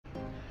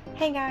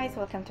Hey guys,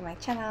 welcome to my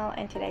channel.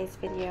 In today's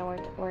video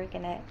we're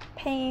gonna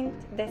paint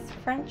this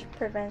French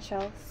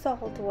provincial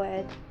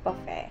saltwood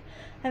buffet.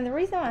 And the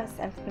reason why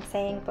I'm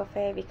saying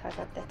buffet because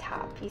of the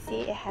top. You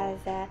see it has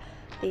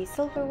the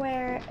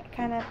silverware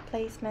kind of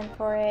placement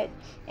for it,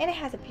 and it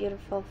has a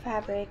beautiful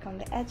fabric on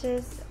the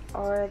edges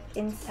or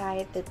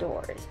inside the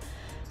doors.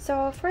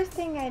 So first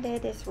thing I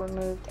did is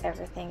removed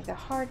everything, the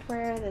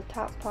hardware, the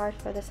top part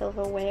for the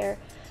silverware,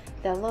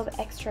 the little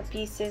extra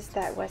pieces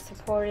that was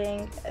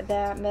supporting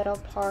the middle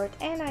part,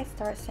 and I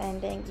start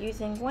sanding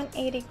using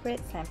 180 grit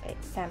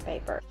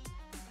sandpaper.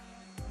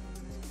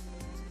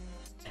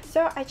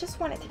 So I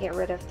just wanted to get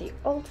rid of the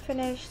old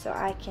finish so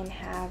I can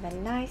have a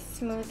nice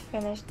smooth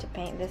finish to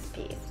paint this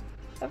piece.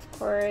 Of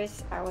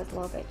course, I was a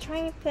little bit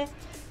trying to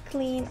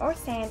clean or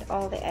sand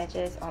all the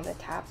edges on the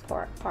top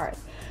part.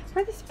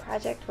 For this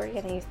project, we're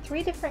going to use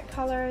 3 different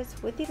colors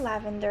with the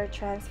lavender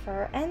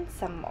transfer and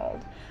some mold.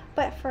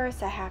 But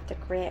first, I have to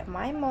create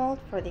my mold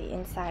for the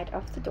inside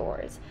of the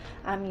doors.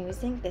 I'm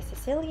using the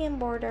Sicilian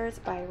Borders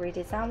by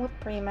Re.design with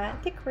Prima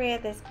to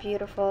create this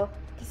beautiful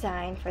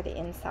design for the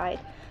inside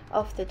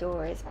of the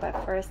doors.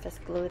 But first, let's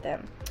glue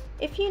them.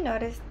 If you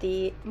notice,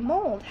 the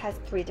mold has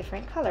 3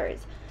 different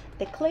colors.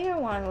 The clear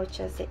one, which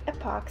is the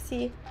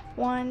epoxy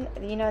one,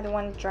 you know, the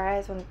one that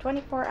dries in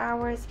 24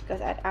 hours,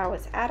 because I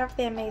was out of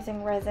the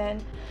amazing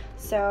resin,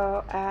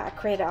 so I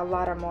created a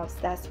lot of molds.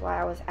 That's why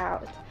I was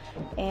out.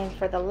 And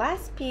for the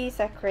last piece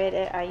I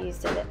created, I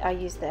used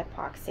the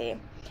epoxy.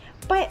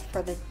 But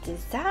for the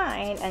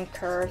design and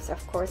curves,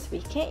 of course,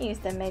 we can't use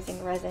the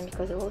amazing resin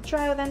because it will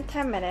dry within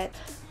 10 minutes.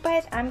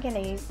 But I'm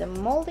gonna use the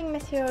molding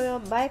material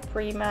by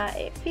Prima.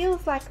 It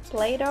feels like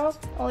Play-Doh.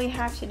 All you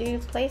have to do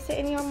is place it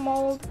in your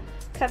mold,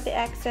 cut the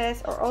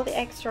excess or all the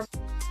extra.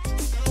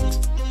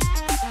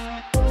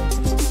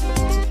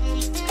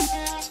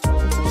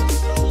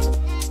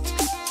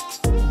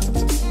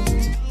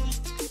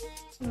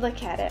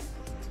 Look at it.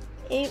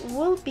 It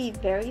will be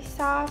very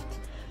soft,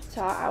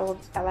 so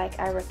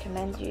I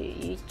recommend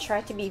you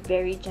try to be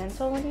very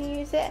gentle when you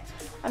use it.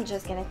 I'm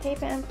just gonna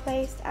tape it in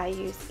place. I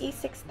use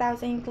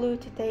E6000 glue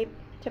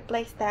to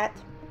place that.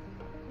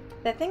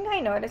 The thing I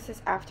noticed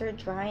is after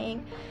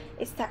drying,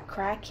 it started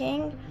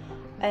cracking,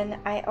 and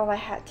all I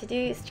had to do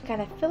is to kind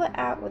of fill it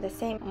out with the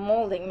same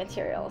molding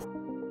materials.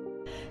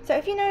 So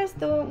if you notice,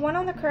 the one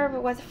on the curve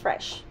was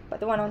fresh, but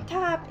the one on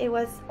top, it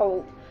was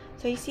old.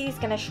 So you see it's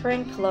gonna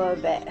shrink a little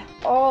bit.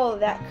 All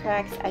that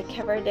cracks, I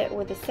covered it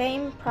with the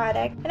same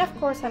product, and of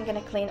course I'm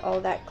gonna clean all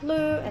that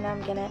glue, and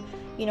I'm gonna,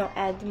 you know,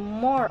 add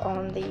more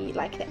on the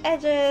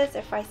edges.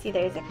 If I see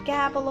there's a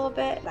gap a little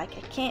bit, like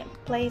I can't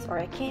place or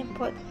I can't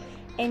put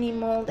any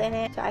mold in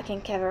it, so I can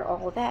cover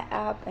all that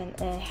up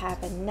and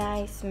have a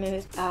nice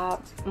smooth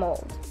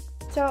mold.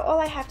 So all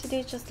I have to do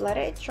is just let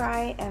it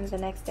dry, and the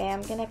next day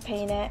I'm gonna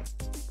paint it.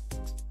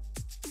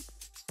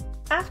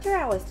 After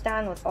I was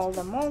done with all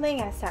the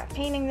molding, I started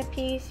painting the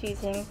piece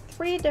using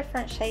 3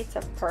 different shades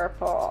of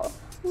purple.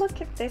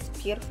 Look at this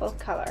beautiful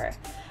color.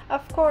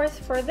 Of course,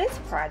 for this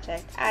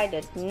project, I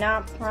did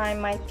not prime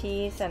my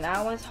piece, and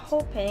I was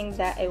hoping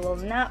that it will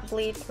not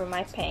bleed through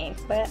my paint,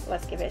 but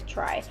let's give it a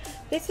try.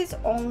 This is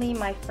only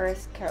my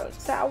first coat,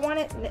 so I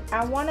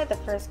wanted the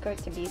first coat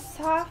to be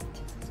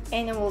soft,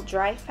 and it will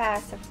dry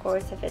fast. Of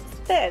course, if it's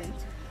thin,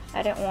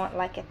 I don't want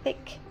like a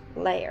thick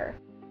layer.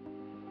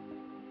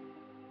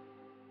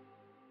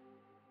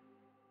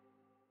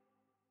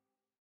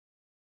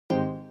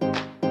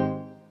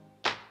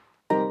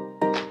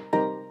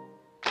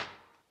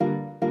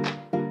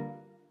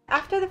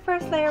 After the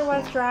first layer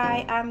was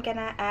dry, I'm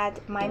gonna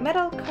add my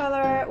middle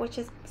color, which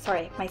is,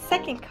 my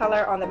second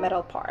color on the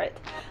middle part.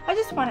 I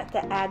just wanted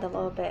to add a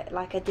little bit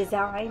like a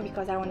design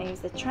because I want to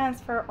use the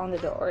transfer on the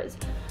doors.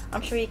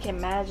 I'm sure you can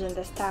imagine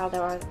the style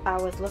that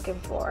I was looking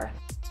for.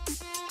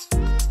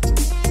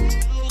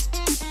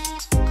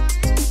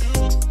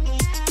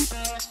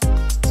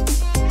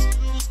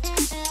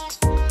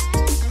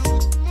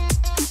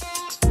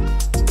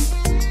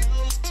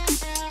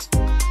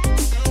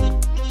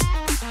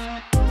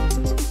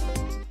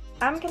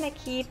 I'm gonna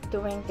keep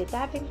doing the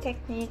dabbing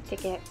technique to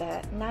get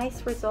the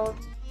nice result.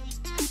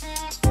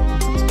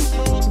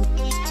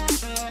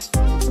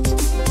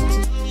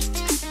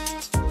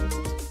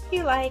 If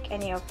you like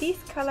any of these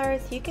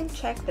colors, you can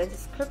check the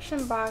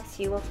description box.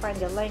 You will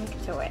find a link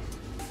to it.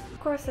 Of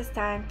course, it's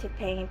time to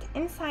paint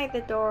inside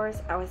the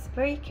doors. I was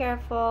very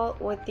careful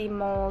with the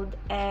mold,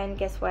 and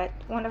guess what?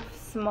 One of the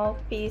small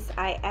piece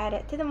I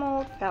added to the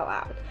mold fell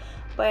out.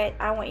 But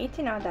I want you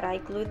to know that I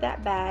glued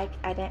that bag.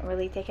 I didn't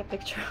really take a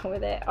picture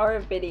with it or a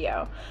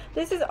video.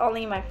 This is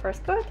only my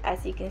first coat.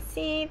 As you can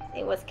see,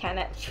 it was kind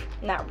of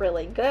not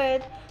really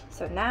good.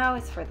 So now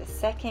it's for the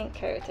second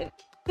coat. It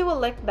will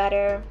look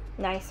better,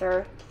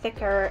 nicer,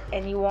 thicker,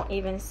 and you won't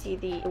even see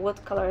the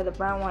wood color, the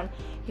brown one.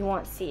 You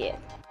won't see it.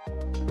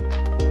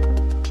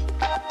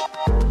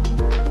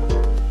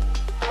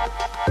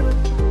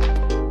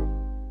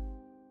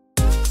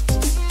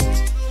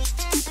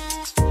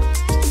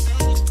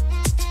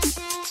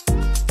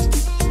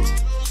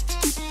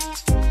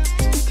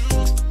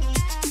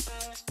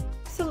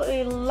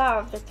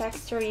 love of the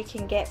texture you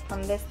can get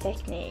from this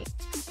technique.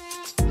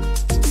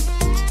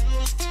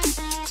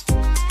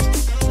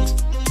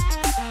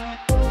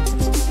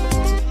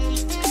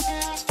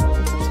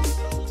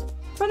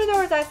 For the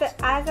doors,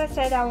 as I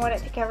said, I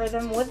wanted to cover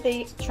them with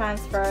the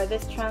transfer.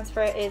 This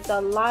transfer is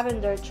a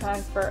lavender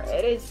transfer.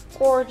 It is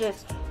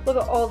gorgeous. Look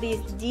at all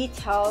these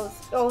details.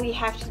 All you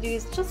have to do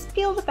is just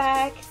peel the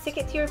back, stick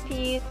it to your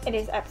piece. It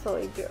is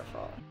absolutely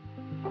beautiful.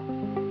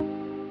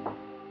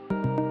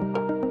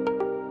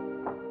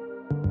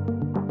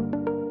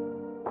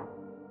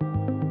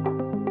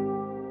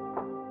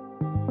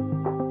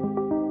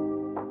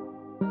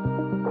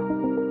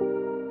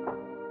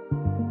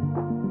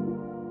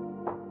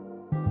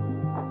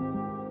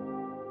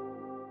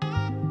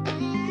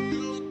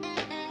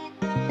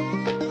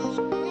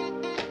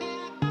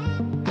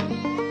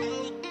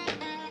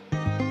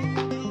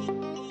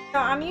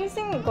 I'm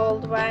using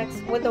gold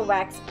wax with a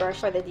wax brush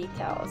for the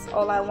details.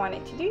 All I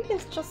wanted to do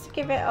is just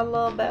give it a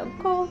little bit of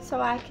gold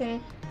so I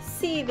can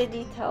see the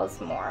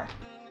details more.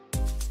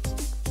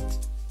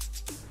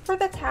 For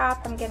the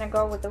top, I'm gonna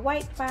go with the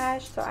white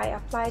wash. So I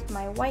applied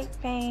my white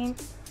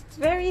paint,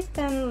 very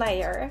thin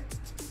layer,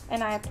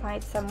 and I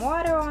applied some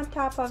water on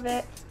top of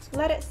it.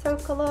 Let it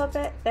soak a little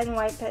bit, then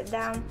wipe it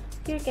down.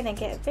 You're gonna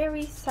get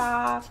very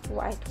soft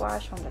white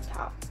wash on the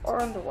top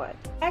or on the wood.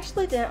 I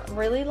actually didn't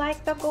really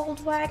like the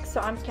gold wax, so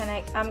I'm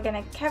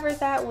gonna cover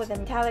that with a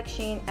metallic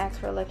sheen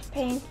acrylic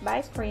paint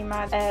by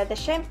Prima, the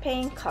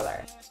champagne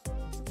color.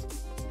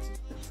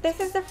 This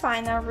is the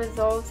final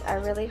results. I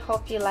really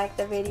hope you like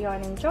the video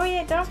and enjoy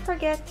it. Don't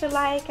forget to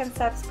like and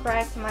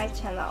subscribe to my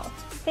channel.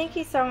 Thank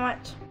you so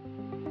much.